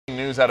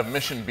news out of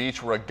Mission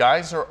Beach, where a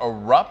geyser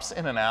erupts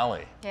in an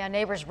alley. Yeah,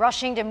 neighbors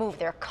rushing to move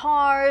their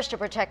cars to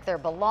protect their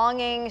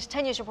belongings.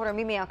 10 News reporter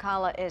Mimi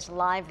Alcala is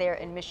live there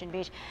in Mission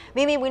Beach.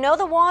 Mimi, we know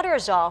the water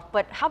is off,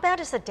 but how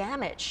bad is the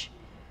damage?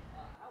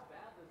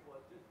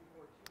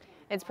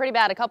 It's pretty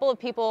bad. A couple of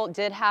people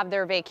did have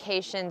their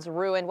vacations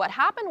ruined. What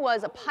happened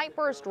was a pipe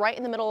burst right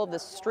in the middle of the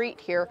street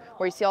here,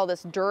 where you see all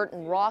this dirt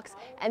and rocks,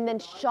 and then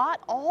shot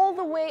all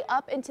the way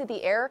up into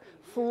the air,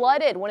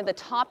 flooded one of the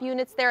top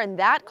units there, and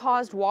that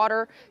caused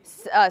water,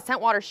 sent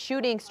water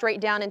shooting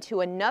straight down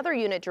into another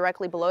unit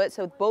directly below it.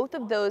 So both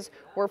of those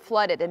were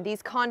flooded, and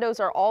these condos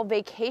are all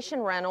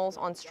vacation rentals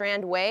on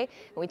Strand Way.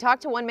 And we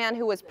talked to one man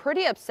who was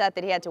pretty upset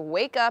that he had to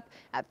wake up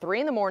at 3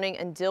 in the morning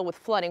and deal with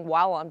flooding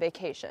while on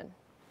vacation.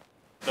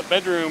 The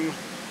bedroom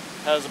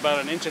has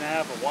about 1.5 inches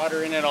of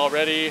water in it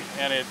already,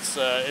 and it's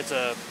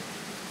a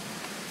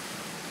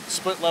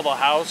split level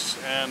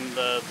house, and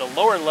the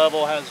lower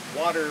level has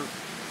water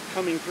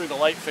coming through the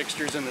light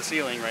fixtures in the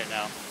ceiling right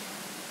now.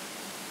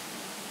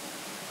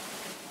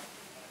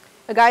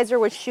 A geyser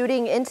was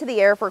shooting into the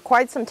air for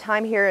quite some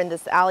time here in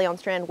this alley on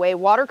Strand Way.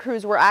 Water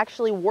crews were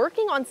actually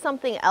working on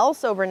something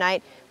else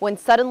overnight when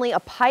suddenly a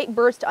pipe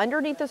burst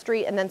underneath the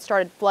street and then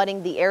started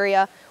flooding the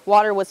area.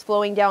 Water was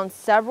flowing down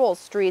several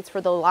streets for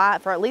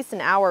at least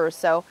an hour or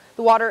so.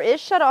 The water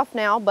is shut off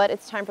now, but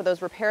it's time for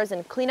those repairs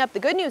and cleanup. The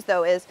good news,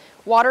 though, is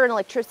water and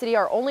electricity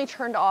are only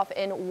turned off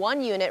in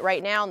one unit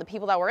right now, and the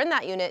people that were in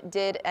that unit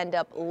did end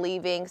up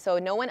leaving, so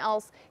no one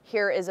else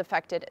here is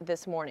affected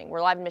this morning.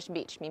 We're live in Mission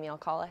Beach. Mimi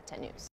Alcala, 10 News.